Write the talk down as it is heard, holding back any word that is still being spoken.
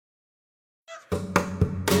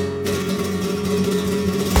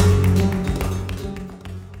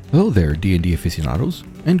Hello there, D&D aficionados,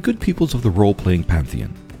 and good peoples of the role-playing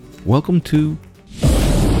pantheon. Welcome to...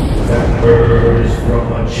 That burns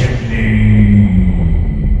from a chimney.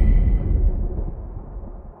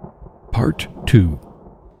 Part 2.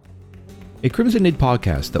 A Crimsonade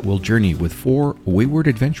podcast that will journey with 4 wayward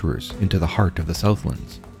adventurers into the heart of the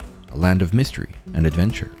Southlands, a land of mystery and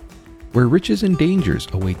adventure, where riches and dangers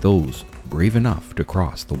await those brave enough to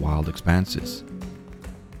cross the wild expanses.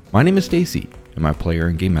 My name is Stacy, and my player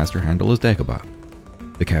and game master handle is Dagobah.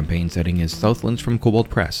 The campaign setting is Southlands from Kobold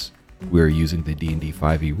Press. We are using the D&D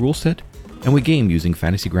 5e rule set, and we game using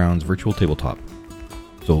Fantasy Grounds Virtual Tabletop.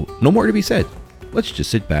 So, no more to be said. Let's just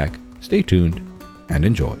sit back, stay tuned, and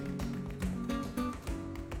enjoy.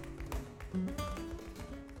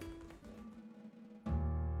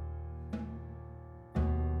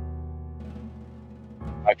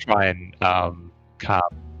 I try and calm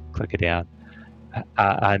Clicker down.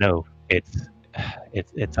 I know it's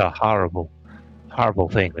a horrible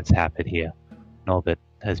thing that's happened here. Norbert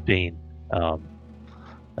has been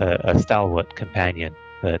a stalwart companion,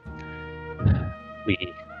 but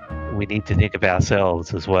we need to think of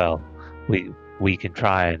ourselves as well. We can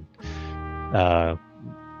try and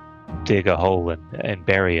dig a hole and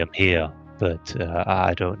bury him here, but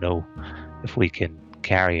I don't know if we can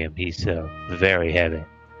carry him. He's very heavy.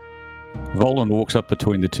 Volan walks up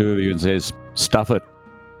between the two of you and says, "Stuff it."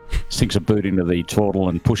 Sinks a boot into the turtle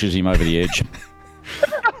and pushes him over the edge.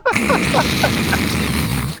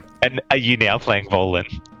 And are you now playing Volan?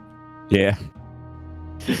 Yeah.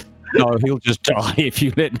 No, he'll just die if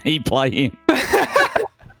you let me play him.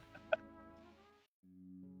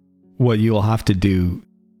 What you'll have to do,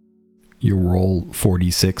 you roll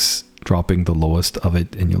 46, dropping the lowest of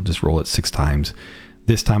it, and you'll just roll it 6 times.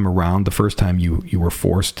 This time around, the first time you were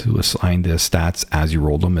forced to assign the stats as you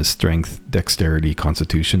rolled them as strength, dexterity,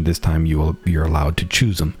 constitution. This time you're allowed to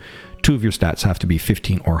choose them. 2 of your stats have to be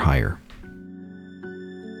 15 or higher.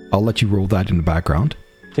 I'll let you roll that in the background.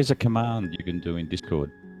 There's a command you can do in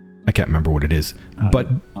Discord. I can't remember what it is, but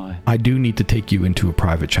I do need to take you into a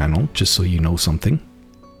private channel just so you know something.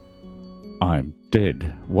 I'm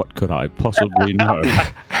dead. What could I possibly know? There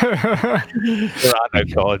are no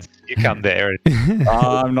gods. You come there and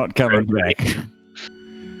I'm not coming back.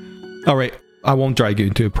 All right, I won't drag you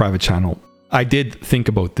into a private channel. I did think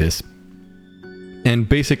about this, and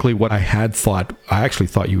basically what I had thought, I actually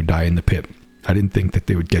thought you would die in the pit. I didn't think that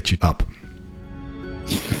they would get you up.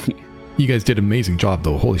 You guys did an amazing job,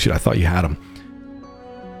 though. Holy shit, I thought you had them.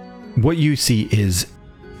 What you see is,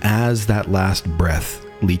 as that last breath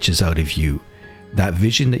leaches out of you, that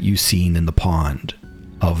vision that you've seen in the pond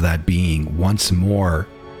of that being once more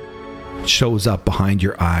shows up behind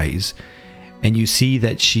your eyes, and you see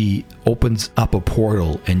that she opens up a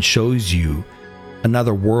portal and shows you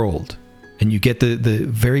another world, and you get the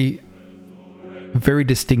very, very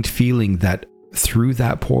distinct feeling that through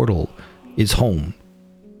that portal is home.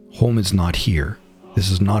 Home is not here.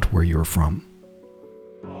 This is not where you're from.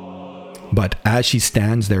 But as she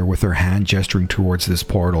stands there with her hand gesturing towards this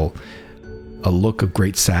portal, a look of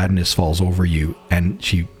great sadness falls over you, and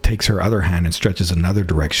she takes her other hand and stretches another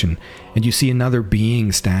direction, and you see another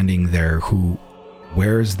being standing there who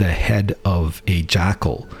wears the head of a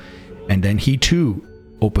jackal, and then he too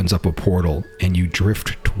opens up a portal, and you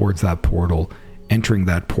drift towards that portal, entering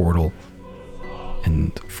that portal,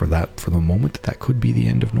 and for the moment, that could be the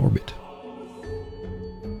end of Norbit.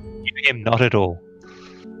 you him not at all.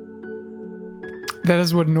 That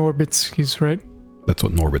is what Norbit sees, right? That's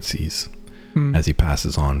what Norbit sees as he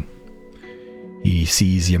passes on. He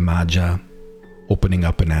sees Yamaja opening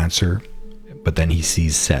up an answer, but then he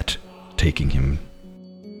sees Set taking him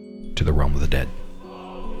to the realm of the dead.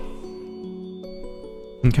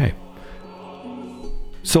 Okay.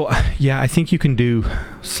 So, yeah, I think you can do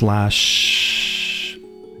 /die.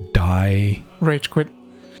 Rage quit.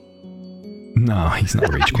 No, he's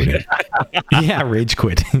not rage quitting. Yeah, rage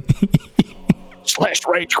quit. /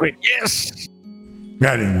 rage quit, yes!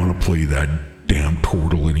 I didn't want to play that damn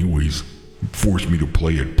turtle anyways. Forced me to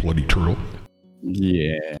play it, bloody turtle.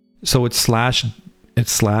 Yeah. So it's /DIE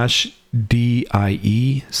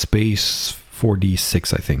space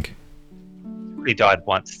 4D6, I think. He died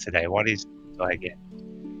once today. Why does he die again?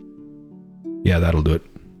 Yeah, that'll do it.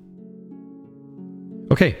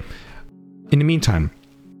 Okay. In the meantime,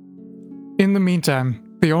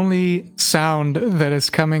 the only sound that is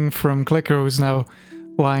coming from Clicker, who's now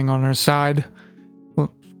lying on her side,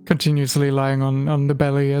 continuously lying on the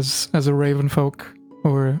belly as a raven folk,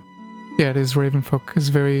 or yeah, it is raven folk, is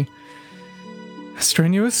very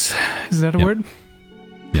strenuous. Is that a word?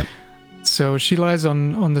 Yep. So she lies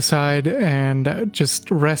on the side and just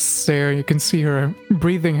rests there. You can see her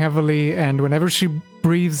breathing heavily, and whenever she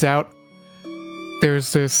breathes out,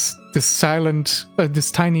 there's this silent,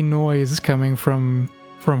 this tiny noise coming from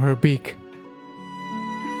her beak.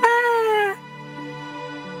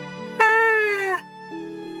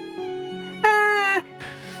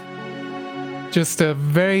 Just a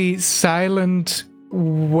very silent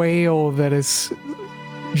wail that is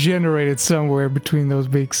generated somewhere between those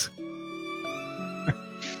beaks.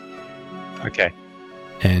 Okay.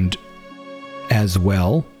 And as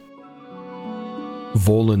well,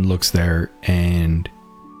 Volan looks there, and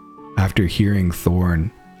after hearing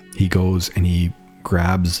Thorn, he goes and he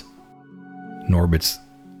grabs Norbit's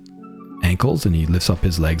ankles and he lifts up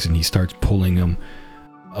his legs and he starts pulling him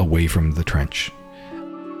away from the trench.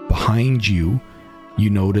 Behind you, you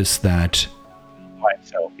notice that... By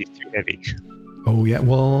himself, he's too heavy. Oh yeah,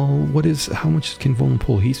 well, how much can Volan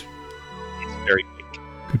pull? He's Very big.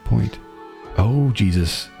 Good point. Oh,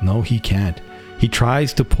 Jesus. No, he can't. He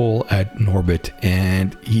tries to pull at Norbit,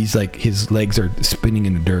 and he's like, his legs are spinning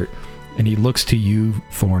in the dirt, and he looks to you,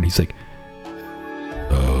 Thorn. He's like,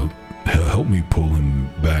 help me pull him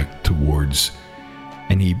back towards...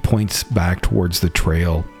 and he points back towards the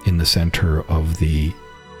trail in the center of the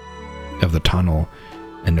tunnel,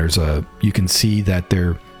 and you can see that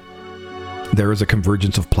there is a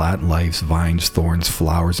convergence of plant lives, vines, thorns,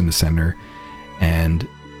 flowers in the center, and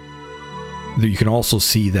you can also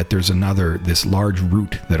see that there's this large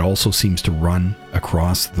root that also seems to run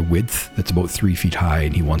across the width that's about 3 feet high,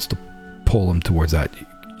 and he wants to pull him towards that.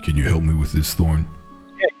 Can you help me with this, Thorn?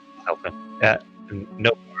 Yeah, help him.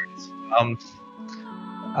 No worries.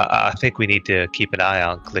 I think we need to keep an eye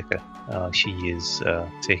on Clicker. She is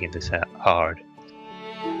taking this hard.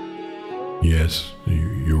 Yes,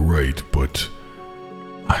 you're right, but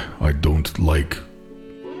I don't like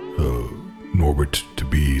Norbit to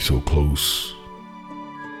be so close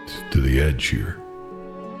to the edge here.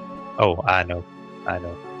 Oh, I know.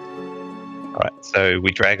 Alright, so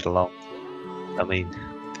we drag it along. I mean,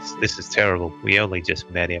 this is terrible. We only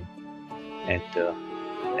just met him, and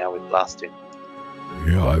now we've lost him.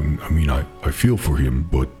 Yeah, I feel for him,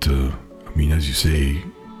 but, as you say,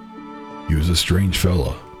 he was a strange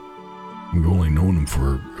fella. We've only known him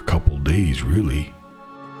for a couple days, really.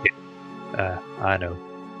 I know.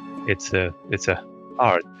 It's a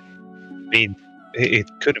hard. It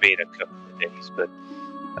could have been a couple of days, but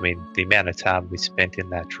the amount of time we spent in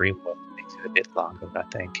that dream world makes it a bit longer, I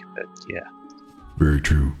think. But yeah. Very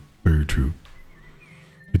true. Very true.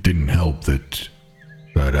 It didn't help that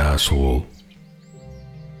asshole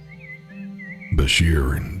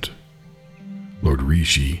Bashir and Lord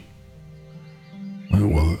Rishi.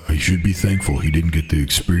 Well, I should be thankful he didn't get to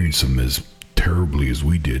experience them as terribly as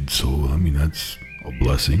we did, so, that's a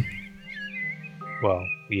blessing. Well,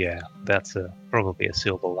 yeah, that's probably a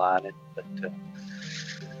silver lining, but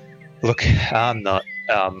look, I'm not...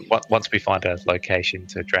 once we find a location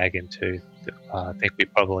to drag him to, I think we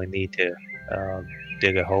probably need to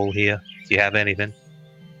dig a hole here. Do you have anything?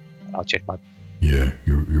 I'll check my... Yeah,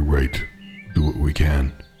 you're right. Do what we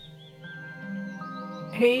can.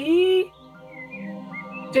 He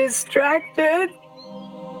distracted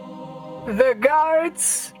the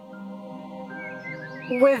guards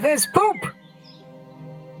with his poop.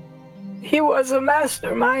 He was a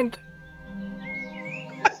mastermind.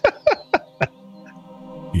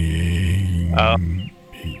 Yeah.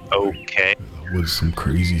 Okay. That was some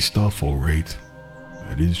crazy stuff, all right.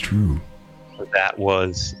 That is true. That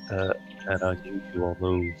was an unusual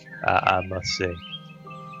move, I must say.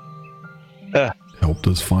 Helped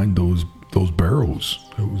us find those barrels.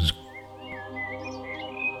 It was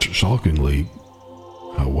shockingly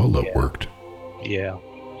how well that worked. Yeah.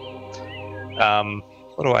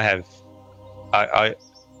 What do I have? I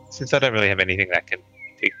since I don't really have anything that can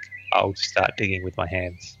dig, I'll just start digging with my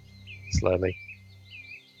hands slowly.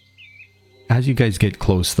 As you guys get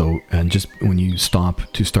close, though, and just when you stop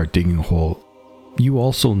to start digging a hole, you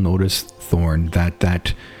also notice, Thorn,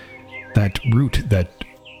 that root that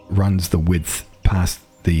runs the width past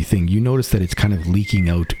the thing, you notice that it's kind of leaking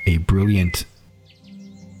out a brilliant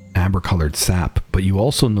amber-colored sap, but you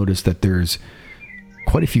also notice that there's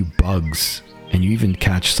quite a few bugs, and you even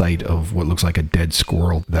catch sight of what looks like a dead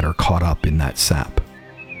squirrel that are caught up in that sap.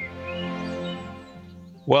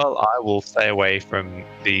 Well, I will stay away from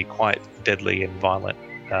the quite deadly and violent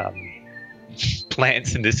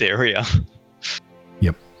plants in this area.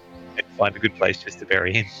 Yep. And find a good place just to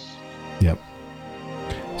bury him. Yep.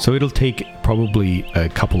 So it'll take probably a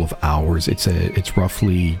couple of hours. It's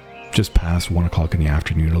roughly just past 1 o'clock in the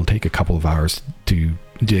afternoon. It'll take a couple of hours to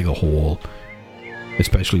dig a hole.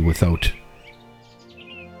 especially without...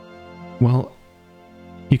 Well,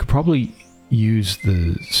 you could probably use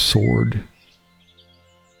the sword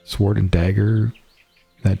and dagger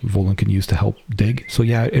that Volan can use to help dig. So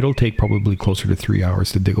yeah, it'll take probably closer to 3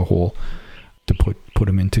 hours to dig a hole to put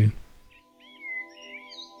him into.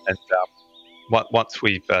 And once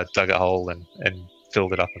we've dug a hole and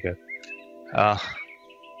filled it up a bit,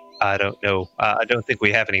 I don't know. I don't think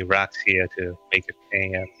we have any rocks here to make a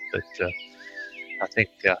pan, but I think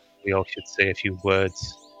we all should say a few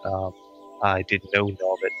words. I didn't know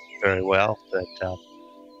Norbert very well, but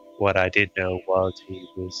what I did know was he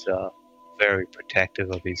was very protective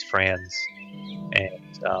of his friends and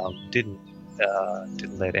didn't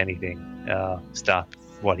let anything stop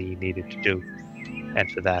what he needed to do. And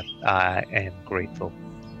for that, I am grateful.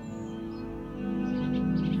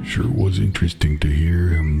 Sure was interesting to hear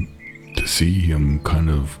him, to see him kind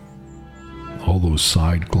of, all those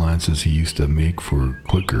side glances he used to make for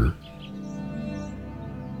Clicker.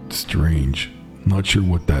 Strange. Not sure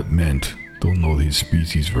what that meant. Don't know his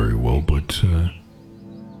species very well, but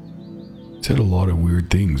said a lot of weird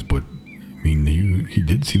things, but I mean, he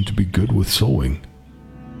did seem to be good with sewing.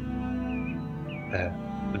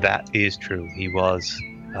 That is true. He was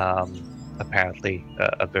apparently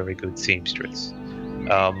a very good seamstress.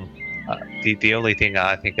 The only thing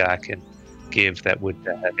I think I can give that would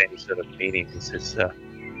have any sort of meaning is this the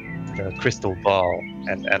crystal ball,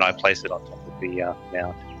 and I place it on top of the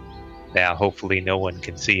mount. Now, hopefully no one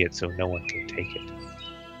can see it, so no one can take it.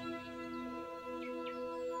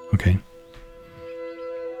 Okay.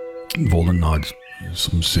 Volan nods.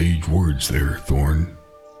 Some sage words there, Thorn.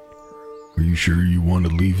 Are you sure you want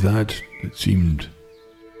to leave that? It seemed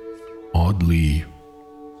oddly...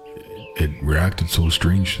 It reacted so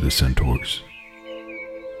strange to the centaurs.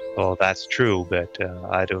 Well, that's true, but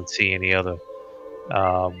I don't see any other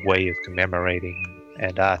way of commemorating,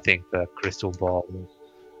 and I think the crystal ball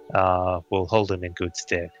will hold him in good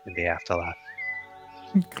stead in the afterlife.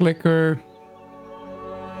 Clicker,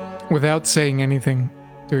 without saying anything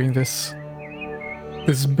during this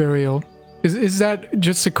burial, is that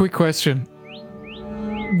just a quick question?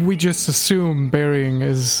 We just assume burying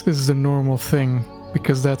is the normal thing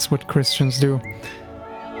because that's what Christians do.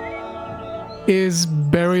 Is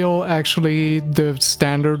burial actually the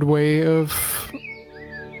standard way of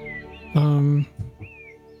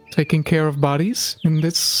taking care of bodies in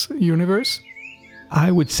this universe?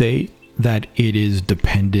 I would say that it is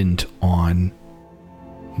dependent on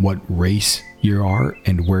what race you are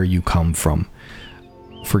and where you come from.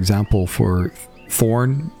 For example, for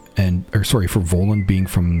Volan being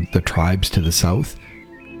from the tribes to the south,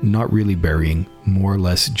 not really burying, more or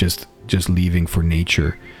less just leaving for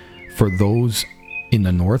nature. For those in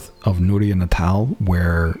the north of Nuria Natal,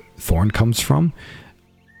 where Thorn comes from,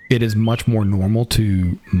 it is much more normal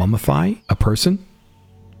to mummify a person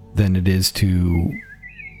than it is to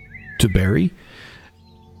bury.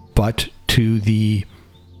 But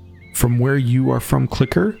from where you are from,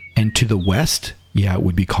 Clicker, and to the west, yeah, it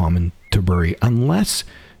would be common to bury, unless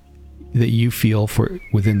that you feel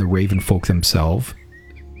within the Raven folk themselves,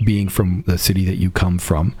 being from the city that you come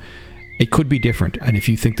from, it could be different. And if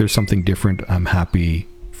you think there's something different, I'm happy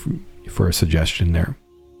for a suggestion there.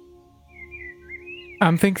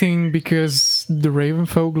 I'm thinking because the Raven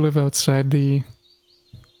folk live outside the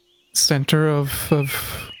center of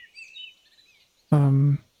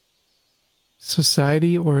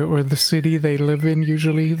society or the city they live in.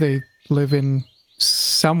 Usually they live in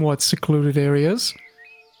somewhat secluded areas,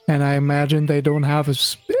 and I imagine they don't have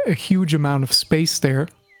a huge amount of space there.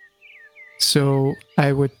 So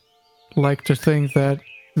I would like to think that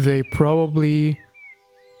they probably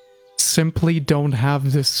simply don't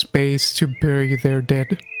have the space to bury their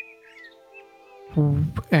dead.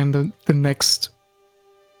 And the next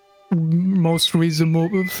most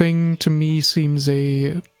reasonable thing to me seems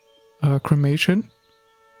a cremation.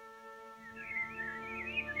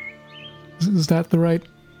 Is that the right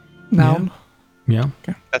noun? Yeah.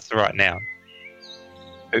 Okay. That's the right noun.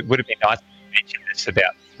 It would have been nice to mention this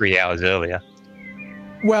about 3 hours earlier.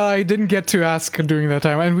 Well, I didn't get to ask during that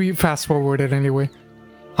time, and we fast forwarded anyway.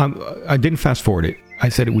 I didn't fast forward it. I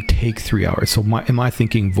said it would take 3 hours. So am I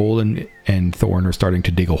thinking Volan and Thorn are starting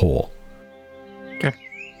to dig a hole? Okay.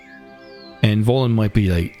 And Volan might be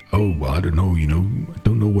like, oh, well, I don't know, I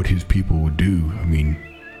don't know what his people would do. I mean,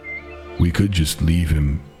 we could just leave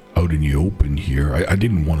him out in the open here. I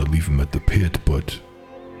didn't want to leave him at the pit, but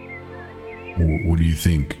what do you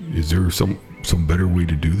think? Is there some better way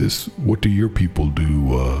to do this? What do your people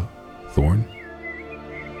do, Thorn?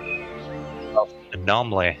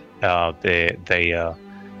 Normally, they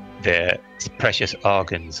their precious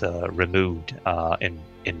organs removed,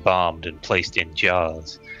 embalmed, and placed in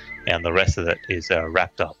jars, and the rest of it is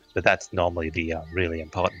wrapped up. But that's normally the really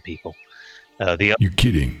important people. You're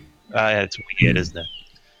kidding. It's weird, isn't it?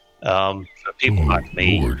 For people like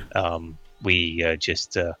me, Lord. we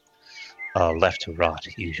just left to rot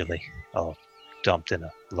usually, or dumped in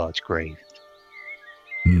a large grave.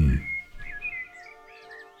 And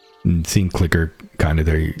seeing Clicker kind of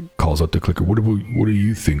there, he calls out to Clicker. What do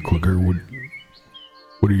you think, Clicker? What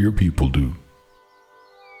do your people do?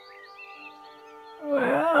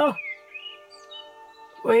 Well,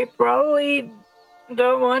 we probably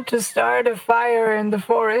don't want to start a fire in the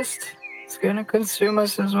forest. It's gonna consume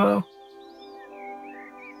us as well.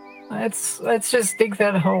 Let's just dig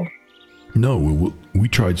that hole. No, we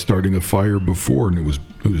tried starting a fire before, and it was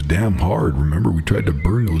damn hard. Remember, we tried to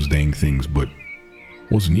burn those dang things, but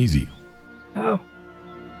it wasn't easy. Oh.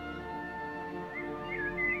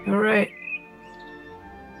 All right.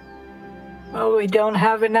 Well, we don't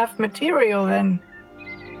have enough material then.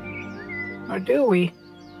 Or do we?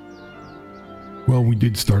 Well, we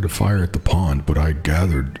did start a fire at the pond, but I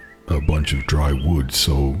gathered a bunch of dry wood,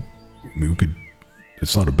 so we could.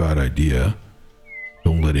 It's not a bad idea.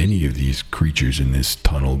 Don't let any of these creatures in this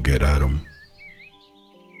tunnel get at them.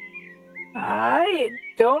 I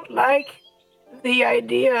don't like the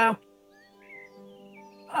idea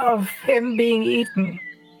of him being eaten.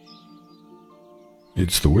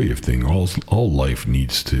 It's the way of thing. All life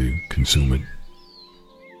needs to consume it.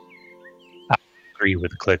 I agree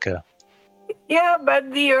with Clicker. Yeah,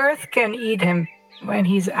 but the earth can eat him when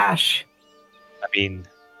he's ash. I mean,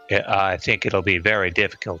 I think it'll be very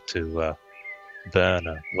difficult to burn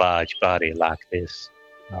a large body like this.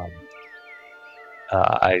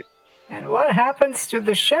 And what happens to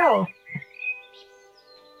the shell?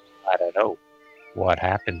 I don't know what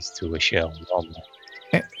happens to a shell normally.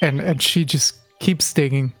 And she just keeps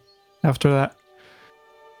digging after that.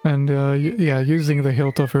 And using the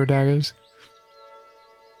hilt of her daggers.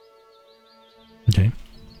 Okay.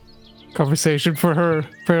 Conversation for her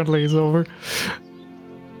apparently is over.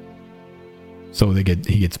 So he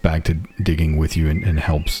gets back to digging with you and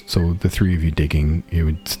helps. So the three of you digging, it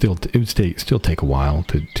would still take a while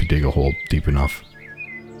to dig a hole deep enough,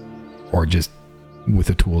 or just with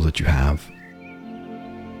the tools that you have.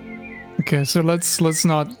 Okay, so let's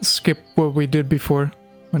not skip what we did before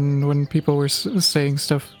when people were saying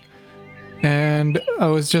stuff. And I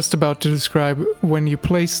was just about to describe when you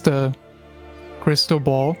place the crystal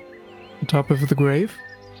ball on top of the grave.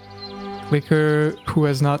 Clicker, who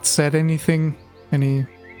has not said anything, any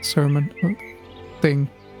sermon thing,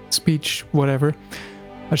 speech, whatever,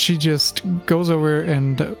 she just goes over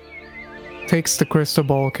and takes the crystal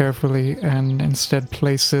ball carefully and instead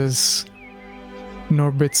places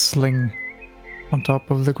Norbit's sling on top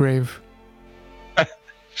of the grave.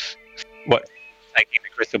 What? Taking the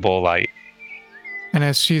crystal ball light. And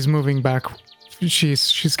as she's moving back,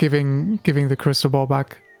 she's giving the crystal ball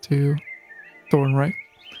back to Thorn, right?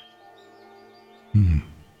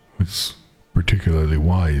 It's particularly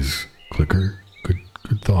wise, Clicker.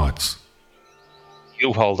 Good thoughts.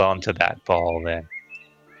 You hold on to that ball then.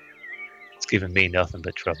 It's giving me nothing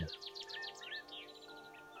but trouble.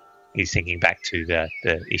 He's thinking back to the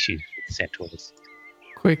issue with the centaurs.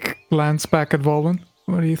 Quick glance back at Volvin.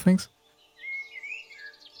 What do you think?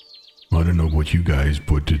 I don't know about you guys,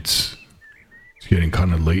 but it's getting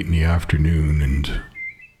kind of late in the afternoon, and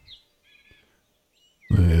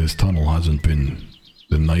this tunnel hasn't been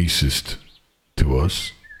the nicest to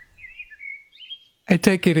us. I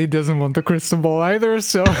take it he doesn't want the crystal ball either,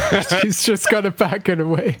 so he's just gonna pack it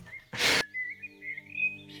away.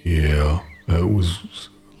 Yeah, that was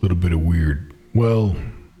a little bit of weird. Well,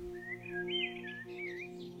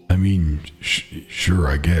 I mean, sure,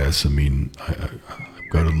 I guess. I mean, I've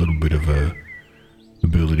got a little bit of a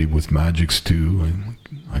ability with magics too.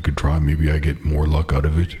 I could try. Maybe I get more luck out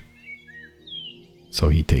of it. So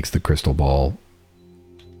he takes the crystal ball.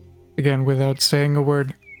 Again, without saying a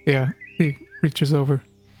word. Yeah, he reaches over.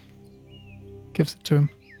 Gives it to him.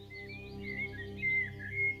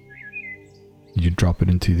 Did you drop it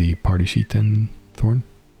into the party sheet then, Thorn?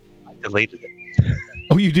 I deleted it.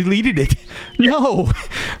 Oh, you deleted it? No!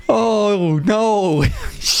 Oh, no!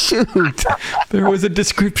 Shoot! There was a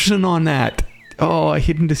description on that. Oh, a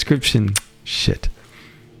hidden description. Shit.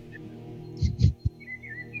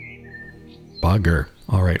 Bugger.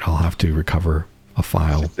 All right, I'll have to recover a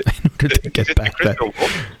file in order to get back that.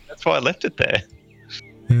 That's why I left it there.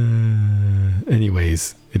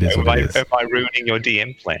 Anyways, it is what it is. Am I ruining your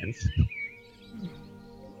DM plans?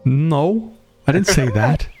 No, I didn't say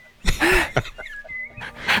that.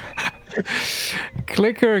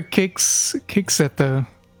 Clicker kicks at the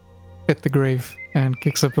grave and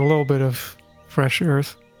kicks up a little bit of fresh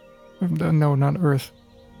earth. No, not earth.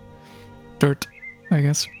 Dirt, I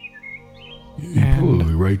guess. You're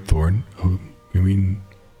probably right, Thorn. I mean,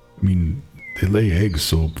 they lay eggs,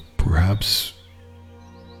 so perhaps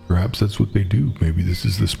that's what they do. Maybe this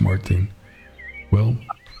is the smart thing. Well,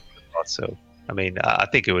 Also, I mean, I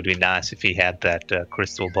think it would be nice if he had that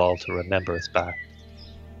crystal ball to remember us by.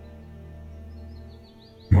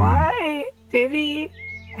 Why did he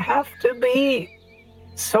have to be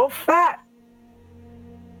so fat?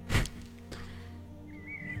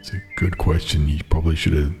 it's a good question. You probably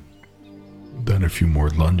should have done a few more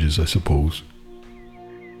lunges, I suppose.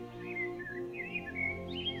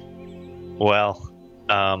 Well,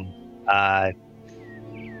 I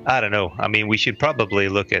don't know. I mean, we should probably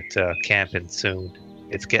look at camping soon.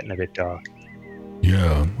 It's getting a bit dark.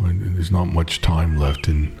 Yeah, there's not much time left,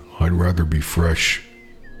 and I'd rather be fresh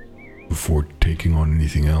before taking on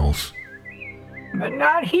anything else. But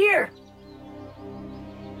not here.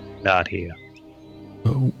 Not here.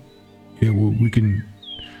 Oh, yeah, well, we can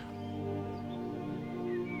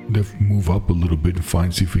move up a little bit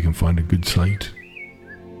and see if we can find a good site.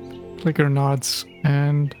 Clicker nods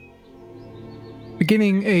and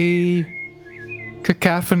beginning a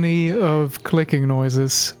cacophony of clicking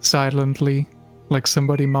noises silently, like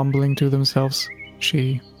somebody mumbling to themselves.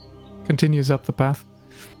 She continues up the path.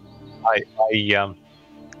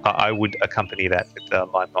 I would accompany that with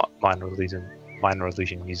my minor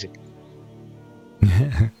illusion music.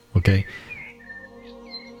 Okay.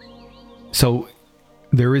 So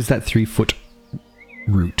there is that 3-foot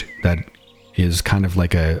route that is kind of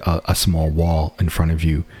like a small wall in front of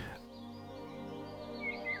you.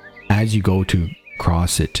 As you go to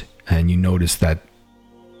cross it and you notice that,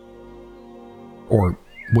 or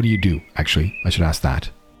what do you do? Actually, I should ask that.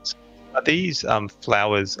 Are these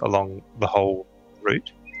flowers along the whole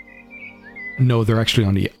route? No, they're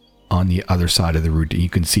actually on the other side of the route. You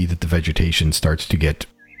can see that the vegetation starts to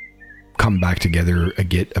come back together,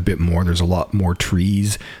 get a bit more. There's a lot more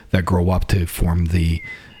trees that grow up to form the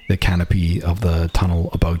canopy of the tunnel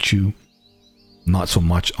about you. Not so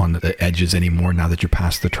much on the edges anymore now that you're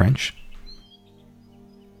past the trench.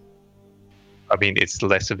 I mean, it's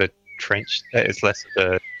less of a trench. It's less of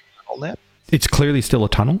a tunnel now. It's clearly still a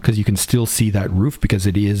tunnel because you can still see that roof because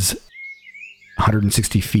it is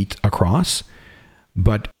 160 feet across.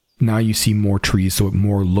 But now you see more trees, so it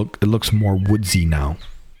looks more woodsy now.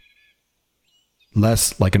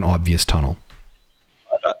 Less like an obvious tunnel.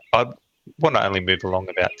 I want to only move along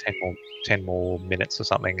about 10 more minutes or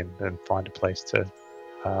something and find a place to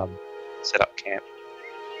set up camp.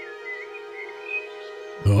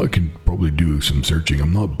 I can probably do some searching.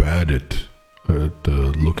 I'm not bad at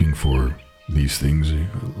looking for these things. I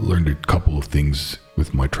learned a couple of things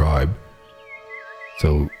with my tribe.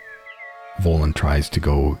 So Volan tries to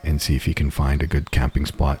go and see if he can find a good camping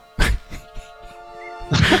spot.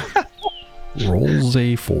 Rolls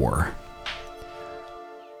a 4.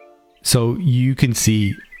 So you can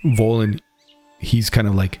see Volan, he's kind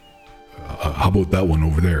of like, how about that one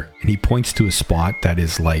over there? and he points to a spot that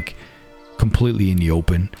is like completely in the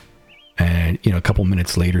open. And, a couple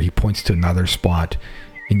minutes later, he points to another spot.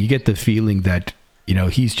 And you get the feeling that,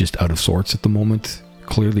 he's just out of sorts at the moment.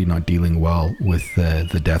 Clearly not dealing well with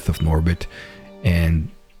the death of Norbit. And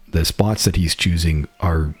the spots that he's choosing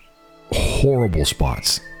are horrible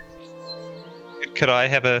spots. Could I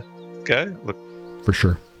have a go? Look, For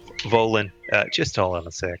sure. Volan, just hold on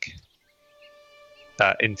a sec.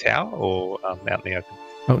 In tower or out in the open?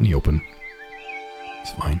 Out in the open.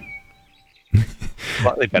 It's fine.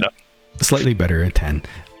 Slightly better. Slightly better at 10.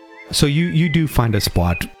 So you do find a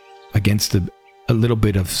spot against a little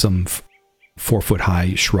bit of some 4-foot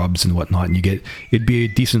high shrubs and whatnot, and it'd be a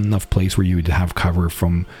decent enough place where you would have cover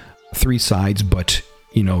from 3 sides, but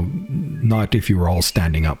not if you were all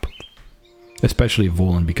standing up. Especially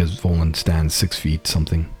Volan, because Volan stands 6 feet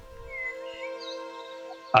something.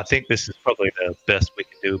 I think this is probably the best we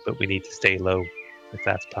can do, but we need to stay low if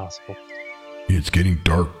that's possible. It's getting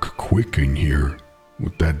dark quick in here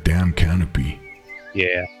with that damn canopy.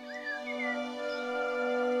 Yeah.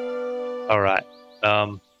 All right.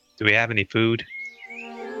 Do we have any food?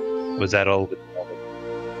 Was that all?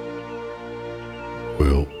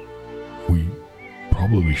 Well, we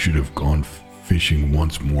probably should have gone fishing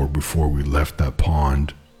once more before we left that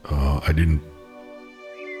pond. I didn't.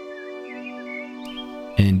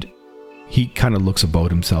 And he kind of looks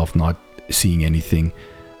about himself, not seeing anything.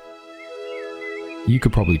 You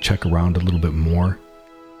could probably check around a little bit more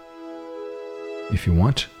if you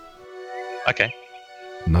want. Okay.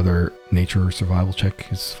 Another nature or survival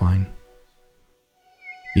check is fine.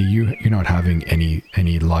 You're not having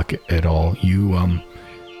any luck at all.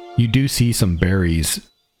 You do see some berries,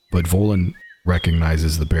 but Volan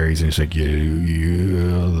recognizes the berries and he's like,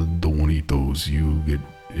 yeah, don't eat those. You get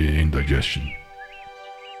indigestion.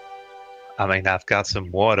 I mean, I've got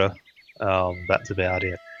some water. That's about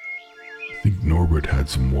it. I think Norbert had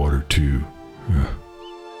some water too.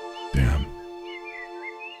 Damn.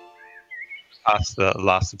 Pass the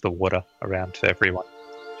last of the water around to everyone.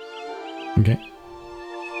 Okay.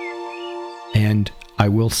 And I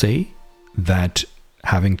will say that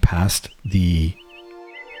having passed the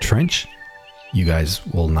trench, you guys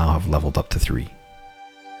will now have leveled up to 3.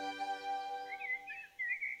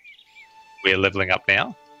 We're leveling up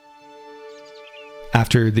now.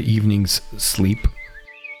 After the evening's sleep,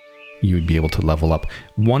 you would be able to level up.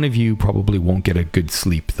 One of you probably won't get a good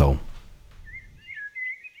sleep, though.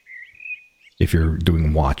 If you're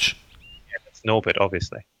doing watch. Yeah, it's Norbert,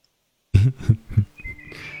 obviously.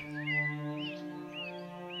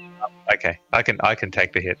 Okay, I can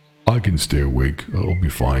take the hit. I can stay awake. I'll be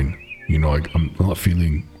fine. You know, I'm not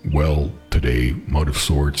feeling well today. I'm out of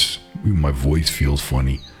sorts. My voice feels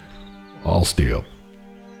funny. I'll stay up.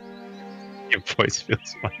 Your voice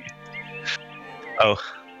feels funny. Oh,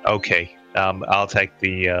 okay. I'll take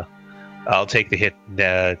the hit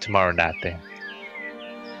tomorrow night then.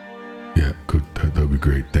 Yeah, good. That'd be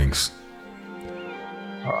great. Thanks.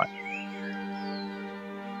 All right.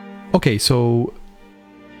 Okay, so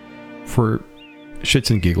for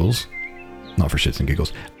shits and giggles, not for shits and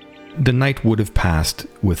giggles, the night would have passed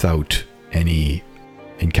without any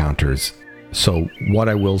encounters. So what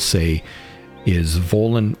I will say is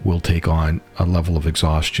Volan will take on a level of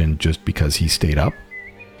exhaustion just because he stayed up,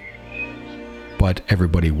 but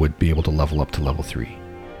everybody would be able to level up to level 3.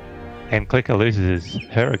 And Clicker loses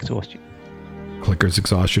her exhaustion. Clicker's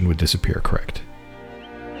exhaustion would disappear, correct?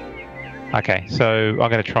 Okay, so I'm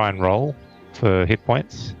going to try and roll for hit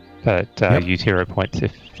points, but Yep. use hero points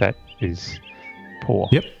if that is poor.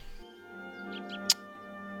 Yep.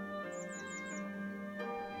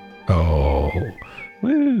 Oh.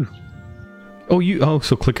 Woo!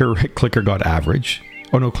 So Clicker got average.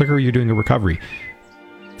 Oh no, Clicker, you're doing a recovery.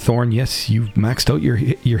 Thorn, yes, you maxed out your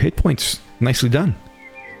hit points. Nicely done.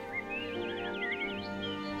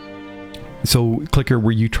 So, Clicker,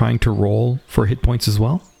 were you trying to roll for hit points as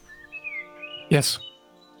well? Yes.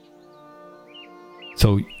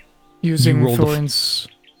 So, Using rolled a f- Thorn's...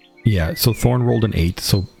 yeah, so Thorn rolled an 8,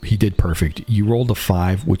 so he did perfect. You rolled a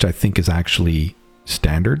 5, which I think is actually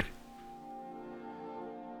standard.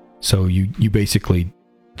 So you basically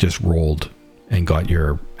just rolled and got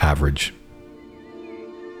your average.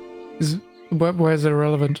 Why is it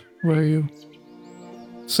relevant? Why are you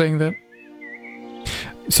saying that?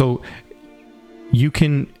 So you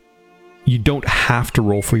don't have to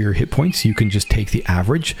roll for your hit points. You can just take the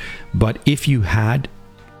average. But if you had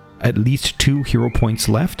at least 2 hero points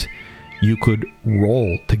left, you could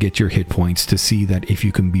roll to get your hit points to see that if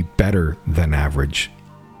you can be better than average.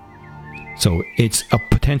 So it's a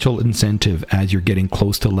potential incentive as you're getting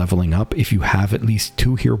close to leveling up. If you have at least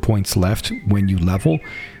 2 hero points left when you level,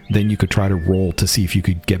 then you could try to roll to see if you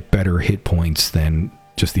could get better hit points than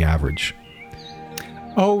just the average.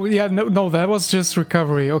 Oh, yeah, no, that was just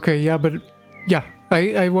recovery. Okay, yeah, but... Yeah,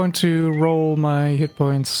 I want to roll my hit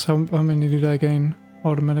points. How many did I gain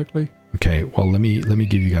automatically? Okay, well, let me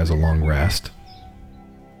give you guys a long rest.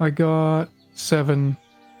 I got 7.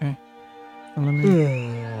 Okay. And let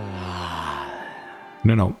me...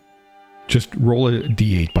 No. Just roll a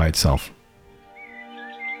d8 by itself.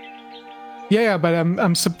 Yeah, but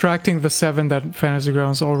I'm subtracting the 7 that Fantasy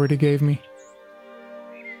Grounds already gave me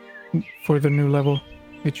for the new level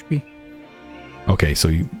HP. Okay,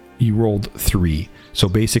 so you rolled 3. So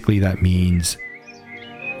basically that means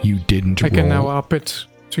you didn't I roll. can now up it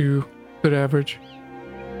to good average.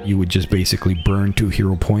 You would just basically burn 2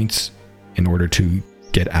 hero points in order to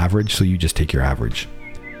get average, so you just take your average.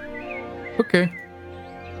 Okay.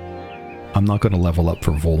 I'm not going to level up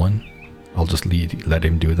for Volan. I'll just let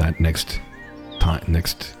him do that next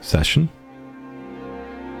session.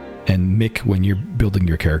 And Mick, when you're building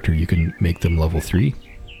your character, you can make them level 3,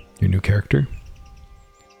 your new character.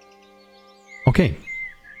 Okay.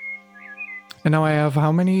 And now I have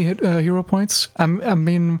how many hero points? I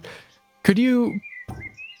mean, could you...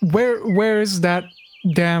 Where is that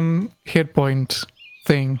damn hit point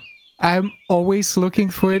thing? I'm always looking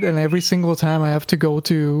for it, and every single time I have to go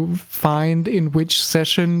to find in which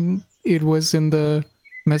session it was in the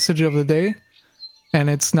message of the day. And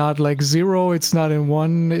it's not like 0, it's not in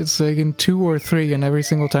 1, it's like in 2 or 3, and every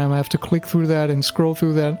single time I have to click through that and scroll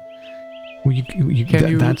through that. Well,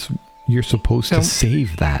 you're supposed to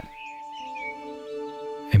save that.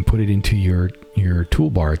 and put it into your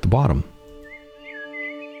toolbar at the bottom.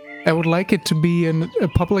 I would like it to be a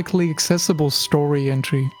publicly accessible story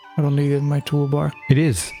entry. I don't need it in my toolbar. It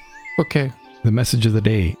is. Okay. The message of the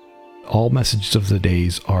day. All messages of the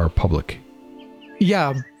days are public.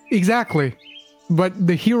 Yeah, exactly. But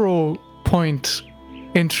the hero point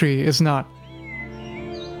entry is not.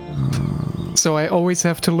 So I always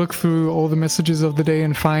have to look through all the messages of the day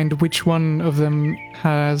and find which one of them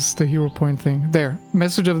has the hero point thing. There.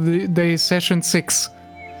 Message of the day session 6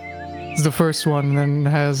 is the first one, then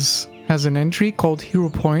has an entry called hero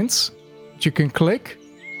points that you can click.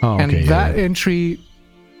 Oh, okay, and that entry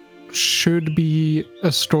should be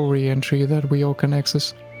a story entry that we all can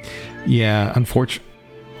access. Yeah, unfortunately.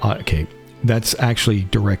 Okay, that's actually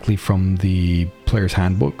directly from the player's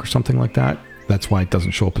handbook or something like that. That's why it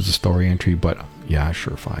doesn't show up as a story entry, but yeah,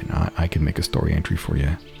 sure, fine. I can make a story entry for you.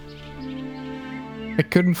 I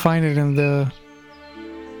couldn't find it in the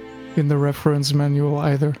reference manual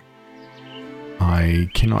either. I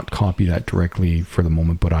cannot copy that directly for the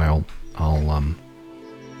moment, but I'll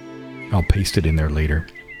paste it in there later.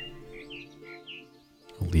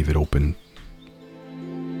 I'll leave it open.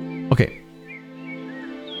 Okay.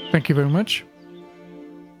 Thank you very much.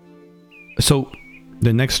 So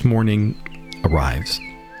the next morning arrives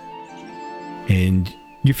and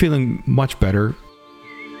you're feeling much better.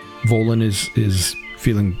 Volan is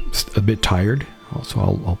feeling a bit tired. Also,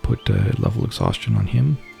 I'll put level exhaustion on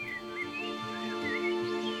him.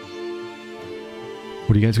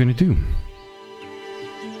 What are you guys going to do?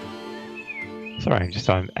 Sorry,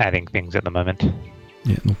 I'm adding things at the moment.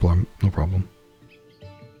 Yeah, no problem.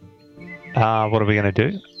 What are we going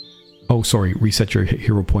to do? Oh, sorry. Reset your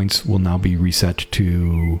hero points will now be reset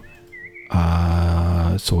to...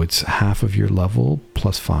 so it's half of your level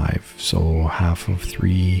plus 5. So half of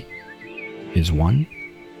 3 is 1.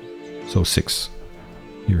 So 6.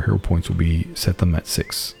 Your hero points will be... Set them at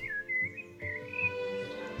 6.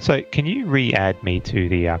 So can you re-add me to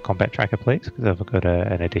the combat tracker, please? Because I've got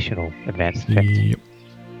an additional advanced effect. Yep.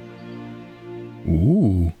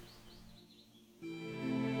 Ooh.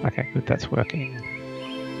 Okay, good. That's working.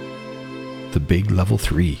 The big level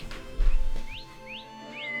 3.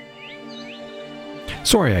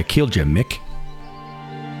 Sorry I killed you, Mick.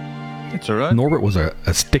 It's alright. Norbert was a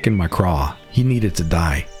stick in my craw. He needed to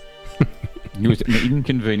die. It was an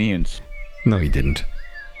inconvenience. No, he didn't.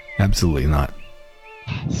 Absolutely not.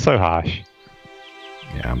 So harsh.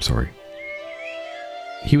 Yeah, I'm sorry.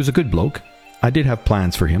 He was a good bloke. I did have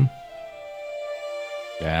plans for him.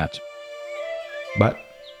 That. But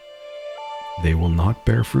they will not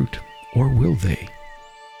bear fruit. Or will they?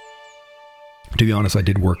 To be honest, I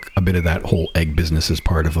did work a bit of that whole egg business as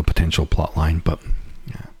part of a potential plot line, but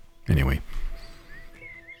yeah. Anyway.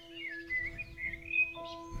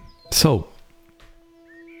 So,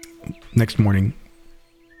 next morning,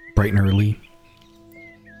 bright and early,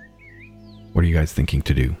 what are you guys thinking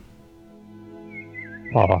to do?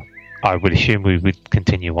 Oh, I would assume we would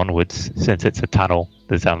continue onwards. Since it's a tunnel,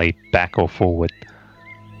 there's only back or forward.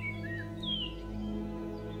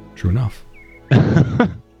 True enough.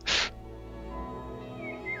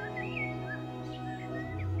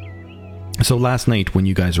 So last night when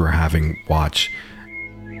you guys were having watch,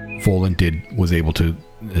 Volan was able to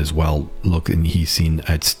as well look, and he's seen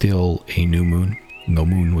at still a new moon. No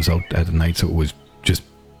moon was out at the night, so it was just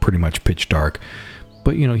pretty much pitch dark.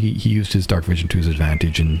 But you know, he used his dark vision to his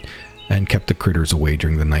advantage and kept the critters away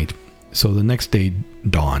during the night. So the next day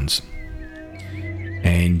dawns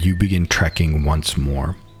and you begin trekking once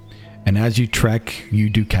more. And as you trek, you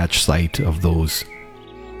do catch sight of those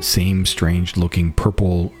same strange looking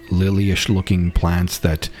purple lilyish looking plants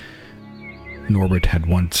that Norbert had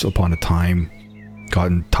once upon a time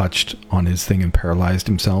gotten touched on his thing and paralyzed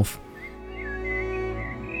himself.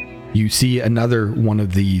 You see another one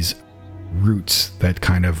of these roots that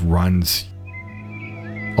kind of runs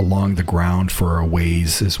along the ground for a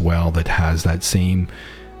ways as well, that has that same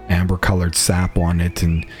amber colored sap on it,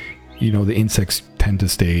 and you know the insects tend to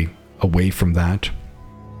stay away from that.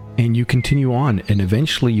 And you continue on, and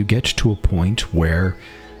eventually you get to a point where,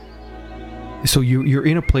 so you're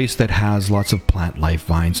in a place that has lots of plant life,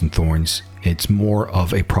 vines and thorns. It's more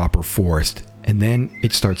of a proper forest, and then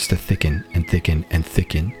it starts to thicken and thicken and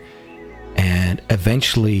thicken, and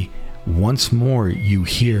eventually once more you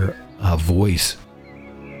hear a voice.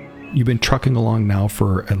 You've been trucking along now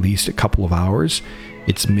for at least a couple of hours.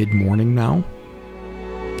 It's mid-morning now.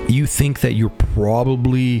 You think that you're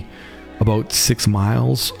probably about 6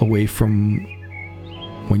 miles away from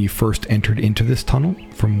when you first entered into this tunnel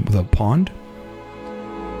from the pond.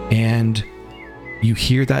 And you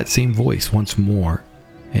hear that same voice once more.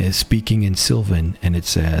 is speaking in Sylvan, and it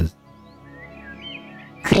says,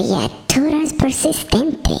 Criaturas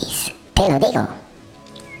persistentes, te lo digo.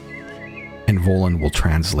 and Volan will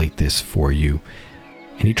translate this for you.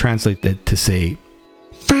 And he translates it to say,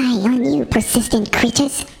 Fie on you, persistent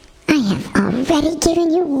creatures. I have already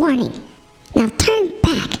given you warning. Now turn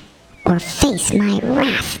back or face my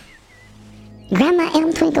wrath. Grandma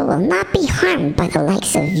Elmtwinkle will not be harmed by the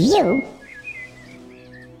likes of you.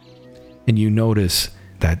 and you notice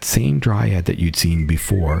that same dryad that you'd seen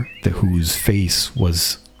before, whose face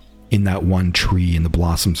was in that one tree in the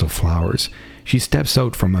blossoms of flowers. She steps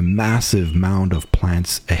out from a massive mound of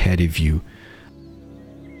plants ahead of you.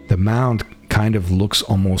 The mound kind of looks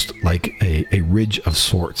almost like a ridge of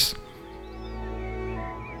sorts.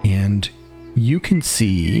 And you can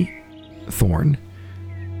see Thorn.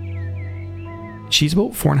 She's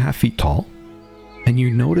about 4.5 feet tall. And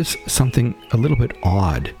you notice something a little bit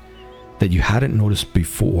odd that you hadn't noticed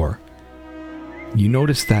before. You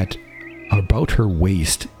notice that about her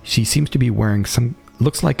waist, she seems to be wearing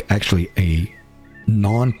looks like actually a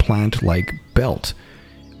non-plant like belt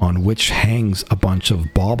on which hangs a bunch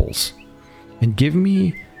of baubles. And give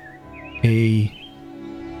me a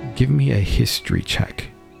history check.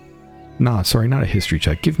 No, sorry, not a history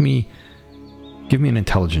check. Give me an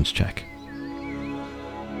intelligence check.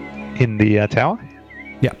 In the tower?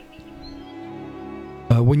 Yeah.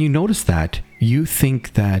 When you notice that, you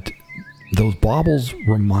think that those baubles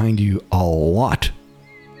remind you a lot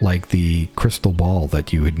like the crystal ball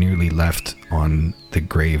that you had nearly left on the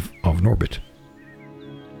grave of Norbit.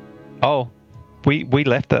 Oh, we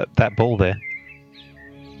left that ball there.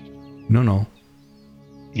 No.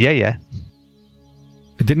 Yeah.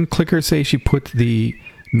 Didn't Clicker say she put the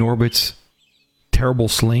Norbit's terrible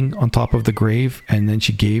sling on top of the grave and then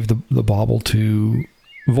she gave the bauble to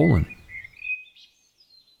Volan?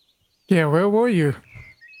 Yeah, where were you?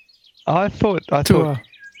 I thought To,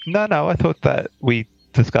 no, I thought that we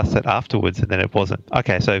discussed it afterwards and then it wasn't.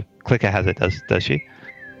 Okay, so Clicker has it, does she?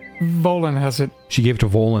 Volan has it. She gave it to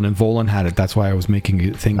Volan and Volan had it. That's why I was making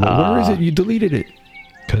a thing. Well, where is it? You deleted it.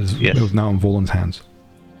 Because Yes. it was now in Volan's hands.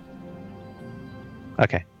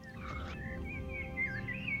 Okay.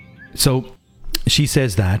 So she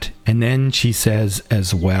says that, and then she says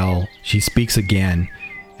as well, she speaks again,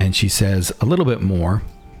 and she says a little bit more.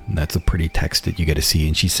 That's a pretty text that you get to see,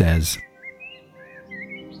 and she says,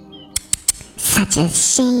 Such a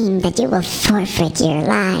shame that you will forfeit your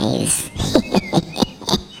lives.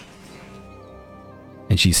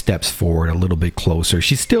 and she steps forward a little bit closer.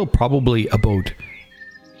 She's still probably about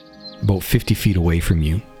 50 feet away from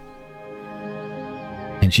you.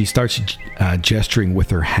 And she starts gesturing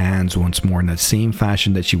with her hands once more in that same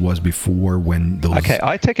fashion that she was before when those... Okay,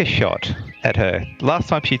 I take a shot at her. Last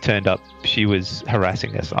time she turned up, she was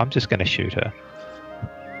harassing us. I'm just going to shoot her.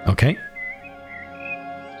 Okay.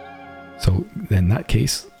 So in that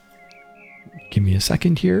case, give me a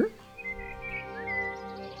second here.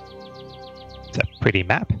 It's a pretty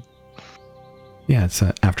map. Yeah, it's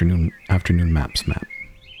an afternoon maps map.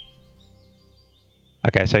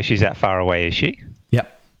 Okay, so she's that far away, is she?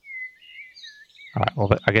 Yep. All right,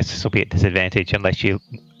 well, I guess this will be at disadvantage unless you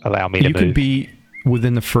allow me to You move. could be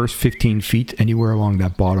within the first 15 feet, anywhere along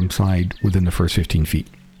that bottom side within the first 15 feet.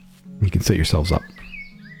 You can set yourselves up.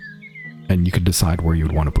 And you could decide where you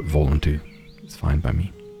would want to put Volan to. It's fine by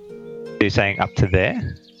me. You're saying up to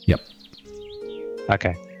there? Yep.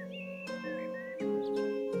 Okay.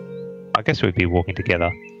 I guess we'd be walking together.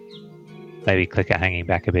 Maybe Clicker hanging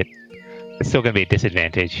back a bit. It's still going to be a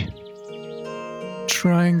disadvantage.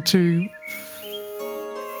 Trying to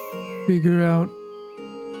figure out.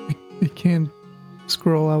 I can't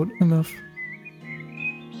scroll out enough.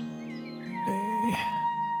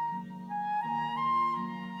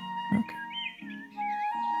 Okay.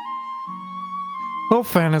 Oh,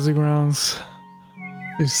 fantasy grounds.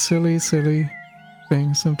 These silly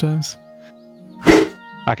things sometimes.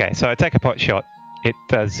 Okay, so I take a pot shot. It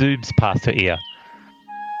zooms past her ear.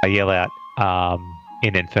 I yell out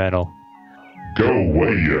in Infernal. Go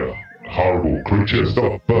away, you horrible creature.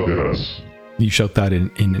 Stop bugging us. You shout that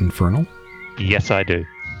in Infernal? Yes, I do.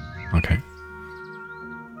 Okay.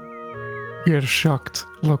 You get a shocked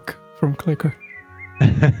look from Clicker.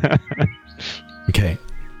 Okay.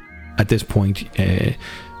 At this point,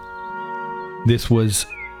 this was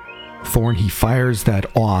Thorn. He fires that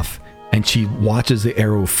off, and she watches the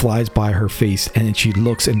arrow flies by her face, and then she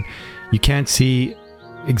looks, and you can't see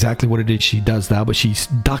exactly what it is she does now, but she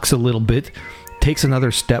ducks a little bit, takes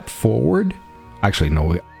another step forward. Actually,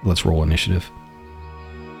 no, let's roll initiative.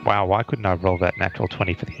 Wow, why couldn't I roll that natural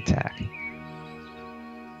 20 for the attack?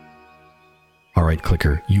 All right,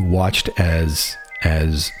 Clicker, you watched as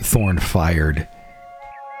as Thorn fired.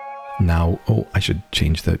 Now, oh, I should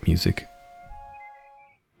change that music.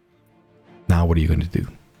 Now what are you going to do?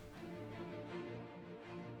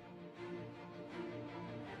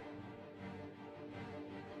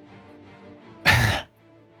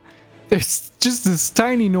 There's just this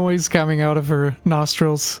tiny noise coming out of her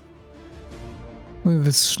nostrils.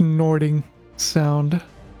 This snorting sound.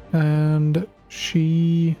 And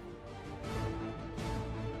she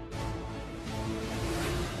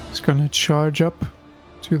is gonna charge up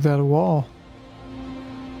to that wall.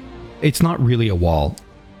 It's not really a wall.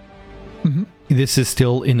 Mm-hmm. This is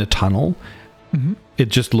still in a tunnel. Mm-hmm. It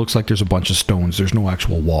just looks like there's a bunch of stones. There's no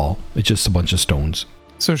actual wall. It's just a bunch of stones.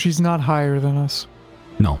 So she's not higher than us.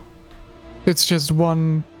 No. It's just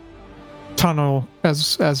one tunnel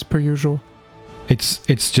as per usual.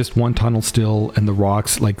 It's just one tunnel still, and the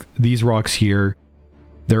rocks, like these rocks here,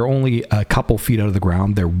 they're only a couple feet out of the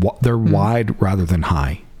ground. They're wide rather than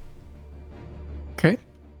high. Okay.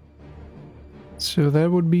 So that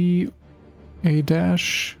would be a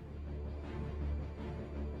dash.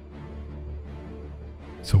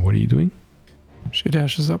 So what are you doing? She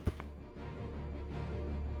dashes up.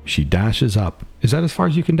 She dashes up. Is that as far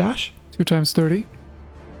as you can dash? 2 times 30.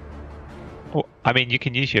 Well, I mean, you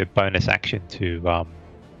can use your bonus action to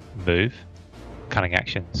move, cunning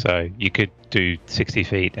action. So you could do 60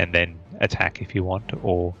 feet and then attack if you want,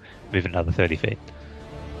 or move another 30 feet.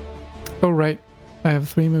 Oh, right. I have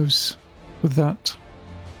 3 moves with that.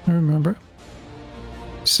 I remember.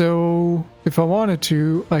 So, if I wanted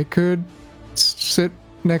to, I could sit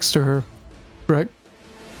next to her, right?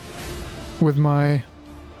 With my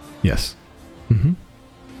Yes. Mm-hmm.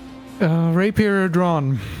 Rapier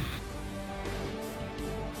drawn.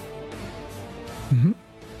 Mm-hmm.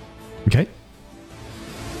 Okay.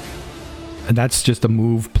 And that's just a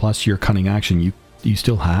move plus your cunning action. You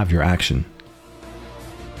still have your action.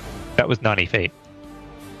 That was 90 feet.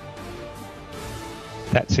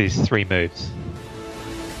 That's his 3 moves.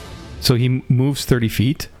 So he moves 30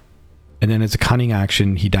 feet, and then as a cunning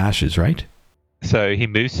action, he dashes, right? So he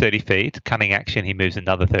moves 30 feet. Cunning action, he moves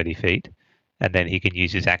another 30 feet. And then he can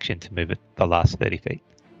use his action to move it the last 30 feet.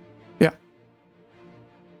 Yeah.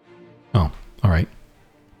 Oh, all right.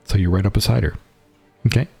 So you're right up beside her.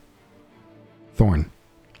 Okay. Thorn.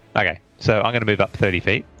 Okay, so I'm going to move up 30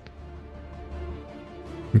 feet.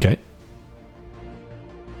 Okay.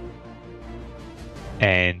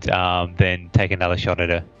 And then take another shot at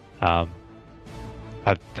her.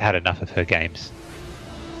 I've had enough of her games.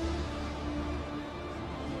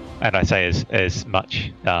 And I say as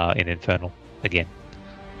much in Infernal again.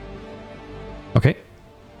 Okay.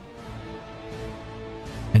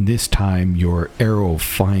 And this time your arrow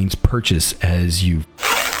finds purchase as you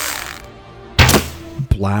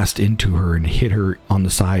blast into her and hit her on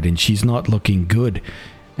the side, and she's not looking good.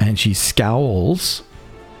 And she scowls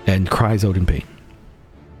and cries out in pain.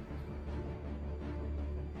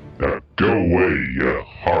 Go away, you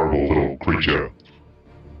horrible little creature.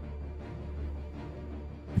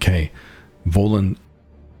 Okay. Volan.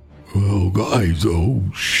 Oh, guys, oh,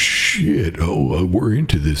 shit. Oh, we're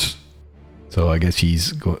into this. So I guess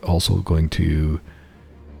he's also going to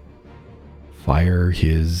fire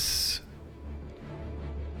his...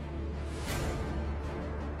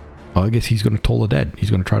 Oh, I guess he's going to toll a dead. He's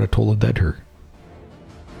going to try to toll a dead her.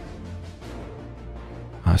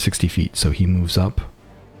 60 feet. So he moves up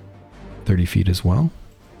 30 feet as well.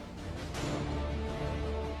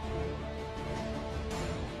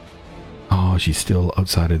 Oh, she's still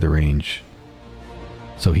outside of the range.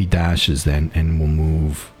 So he dashes then and will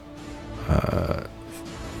move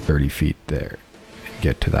 30 feet there and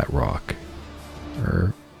get to that rock.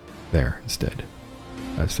 Or there instead.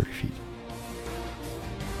 That's 30 feet.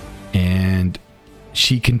 And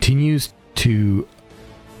she continues to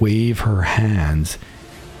wave her hands.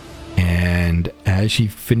 And as she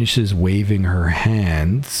finishes waving her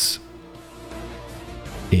hands,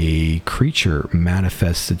 a creature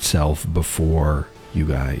manifests itself before you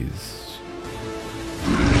guys.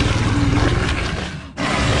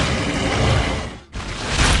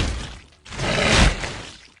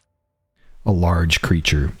 A large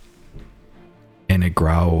creature, and it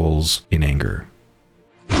growls in anger.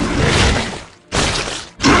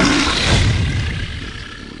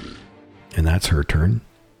 And that's her turn.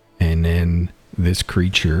 And then this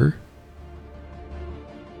creature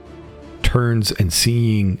turns, and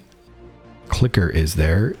seeing Clicker is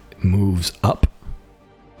there, moves up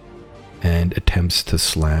and attempts to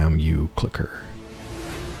slam you, Clicker.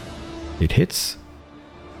 It hits,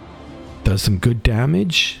 does some good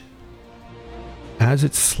damage. As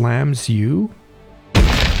it slams you,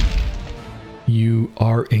 You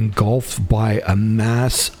are engulfed by a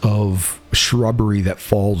mass of shrubbery that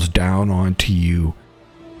falls down onto you.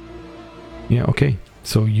 Yeah, okay.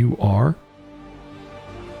 So you are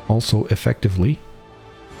also effectively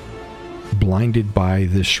blinded by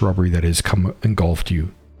this shrubbery that has engulfed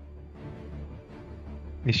you.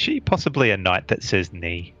 Is she possibly a knight that says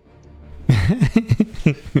knee?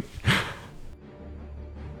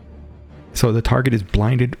 So the target is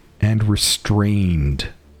blinded and restrained.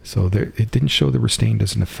 So there, it didn't show the restrained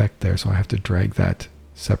as an effect there, so I have to drag that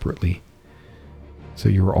separately. So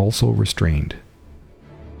you are also restrained.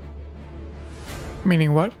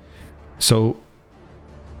 Meaning what? So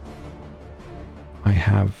I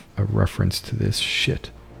have a reference to this shit.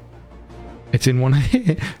 It's in one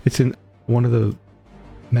of the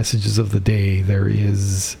messages of the day. There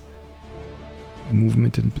is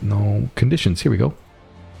movement and no conditions. Here we go.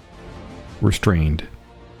 Restrained.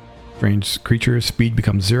 Strange creature's speed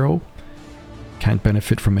becomes 0. Can't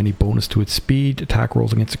benefit from any bonus to its speed. Attack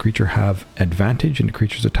rolls against the creature have advantage, and the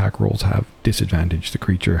creature's attack rolls have disadvantage. The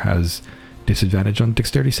creature has disadvantage on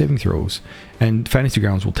dexterity saving throws. And Fantasy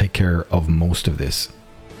Grounds will take care of most of this.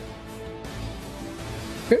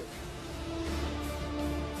 Okay.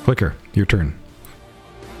 Clicker, your turn.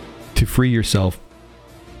 To free yourself,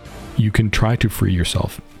 you can try to free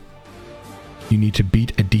yourself. You need to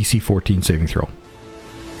beat a DC 14 saving throw.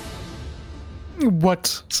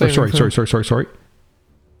 What? Sorry.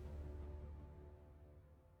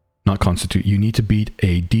 Not constitute. You need to beat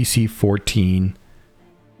a DC 14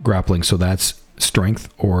 grappling, so that's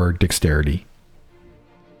strength or dexterity.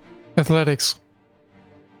 Athletics.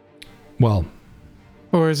 Well,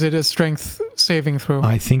 or is it a strength saving throw?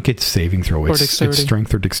 I think it's saving throw. It's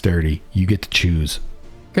strength or dexterity. You get to choose.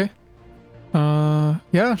 Okay.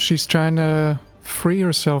 Yeah, she's trying to free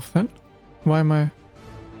herself then. Why am I...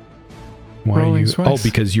 Why are you? Twice. Oh,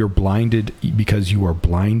 because you're blinded. Because you are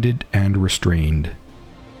blinded and restrained.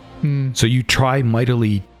 So you try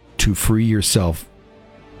mightily to free yourself,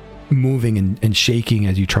 moving and shaking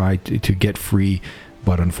as you try to get free,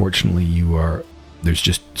 but unfortunately there's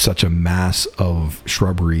just such a mass of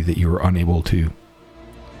shrubbery that you're unable to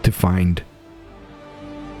find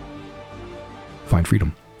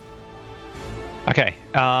freedom. Okay.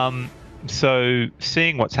 So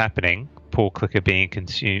seeing what's happening, poor Clicker being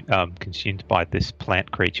consumed by this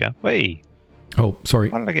plant creature. Wait. Oh, sorry.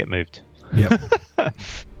 Why did I get moved? Yep.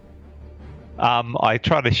 I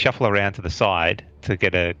try to shuffle around to the side to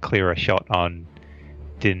get a clearer shot on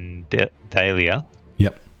Dahlia.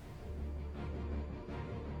 Yep.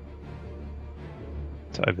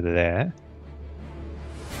 It's over there.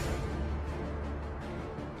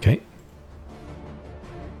 Okay.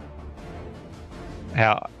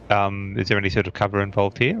 How is there any sort of cover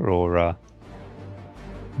involved here, or?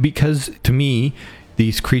 Because to me,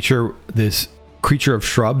 this creature of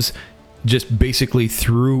shrubs just basically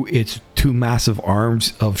threw its two massive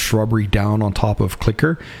arms of shrubbery down on top of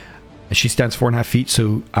Clicker. She stands 4.5 feet,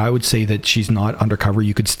 so I would say that she's not undercover.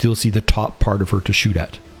 You could still see the top part of her to shoot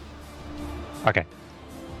at. Okay.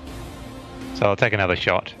 So I'll take another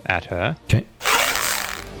shot at her. Okay.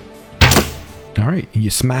 All right, you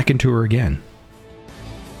smack into her again.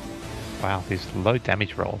 Wow, these low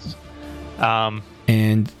damage rolls.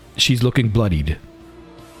 And she's looking bloodied.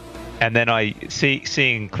 And then I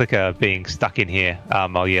seeing Clicker being stuck in here,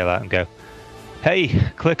 I'll yell out and go, "Hey,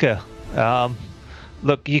 Clicker,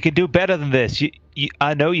 look, you can do better than this.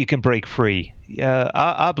 I know you can break free.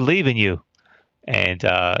 I believe in you." And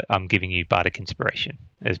I'm giving you Bardic Inspiration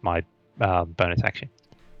as my bonus action.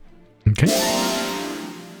 Okay.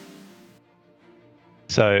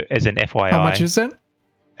 So as an FYI... How much is that?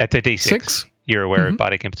 It's a D6. 6? You're aware of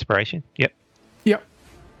Bardic Inspiration? Yep. Yep.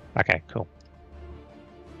 Okay, cool.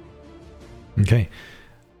 Okay.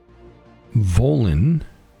 Volin.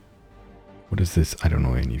 What is this? I don't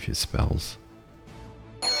know any of his spells.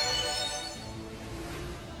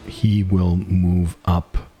 He will move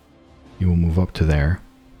up. He will move up to there.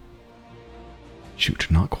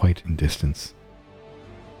 Shoot, not quite in distance.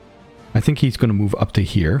 I think he's going to move up to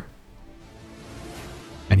here.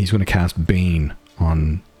 And he's going to cast Bane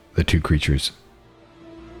on the two creatures.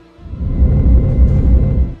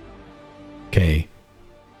 Okay.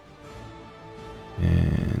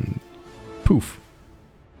 And poof.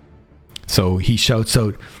 So he shouts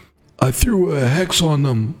out, I threw a hex on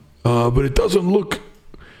them, but it doesn't look...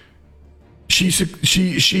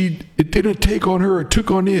 It didn't take on her, it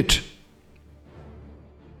took on it.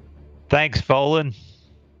 Thanks, Volin.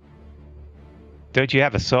 Don't you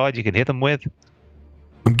have a sword you can hit them with?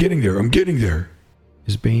 I'm getting there.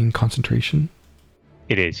 is Bane concentration?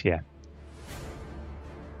 It is, yeah.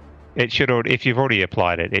 It should, if you've already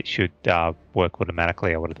applied it, it should work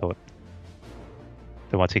automatically, I would have thought.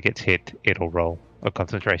 Then once it gets hit, it'll roll a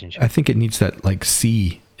concentration check. I think it needs that like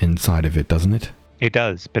C inside of it, doesn't it? It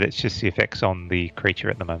does, but it's just the effects on the creature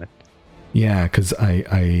at the moment. Yeah, because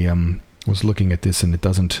I was looking at this and it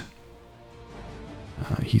doesn't.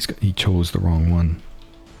 He chose the wrong one.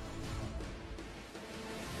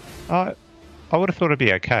 I would have thought it'd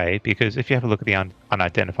be okay, because if you have a look at the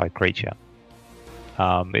unidentified creature,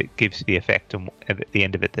 it gives the effect, and at the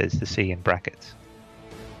end of it there's the C in brackets.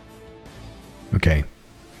 Okay.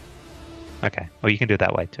 Okay, well you can do it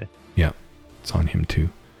that way too. Yeah, it's on him too.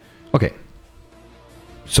 Okay.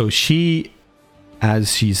 So she,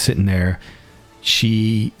 as she's sitting there,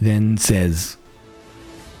 she then says,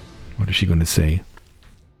 what is she going to say?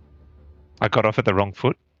 I got off at the wrong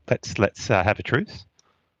foot. Let's have a truce.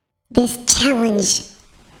 This challenge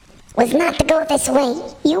was not to go this way.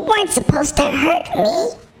 You weren't supposed to hurt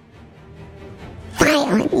me.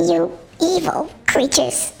 Violent, you evil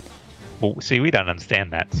creatures. Well, see, we don't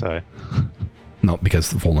understand that, so... No,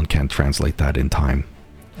 because Volan can't translate that in time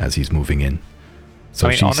as he's moving in. So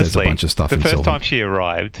I mean, she honestly, says a bunch of stuff the in first Sylvan. time she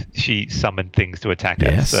arrived, she summoned things to attack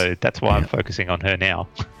us, so that's why I'm focusing on her now.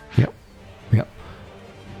 Yep.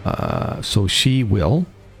 So she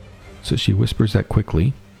whispers that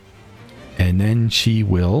quickly, and then she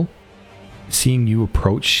will, seeing you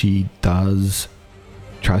approach, she tries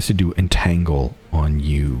to do entangle on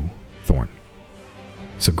you, Thorn.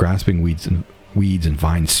 So grasping weeds and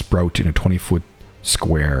vines sprout in a 20-foot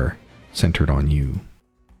square centered on you.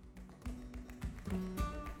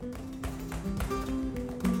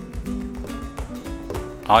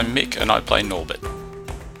 I'm Mick and I play Norbert.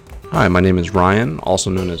 Hi, my name is Ryan, also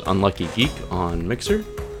known as Unlucky Geek on Mixer.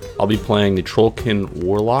 I'll be playing the Trollkin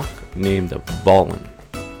Warlock named Volan.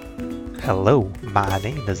 Hello, my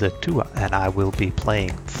name is Atua, and I will be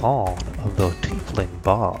playing Thorn of the Tiefling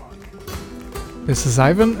Bard. This is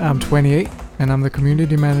Ivan, I'm 28, and I'm the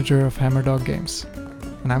community manager of Hammerdog Games.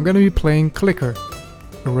 And I'm going to be playing Clicker,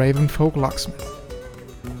 the Ravenfolk Locksmith.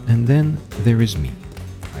 And then there is me.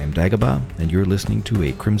 I am Dagobah, and you're listening to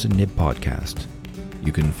a Crimson Nib podcast.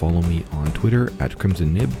 You can follow me on Twitter at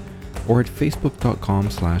Crimson Nib or at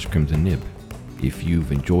facebook.com/Crimson Nib. If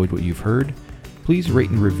you've enjoyed what you've heard, please rate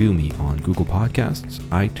and review me on Google Podcasts,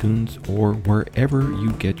 iTunes, or wherever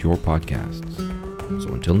you get your podcasts.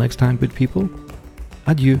 So until next time, good people,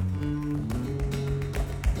 adieu.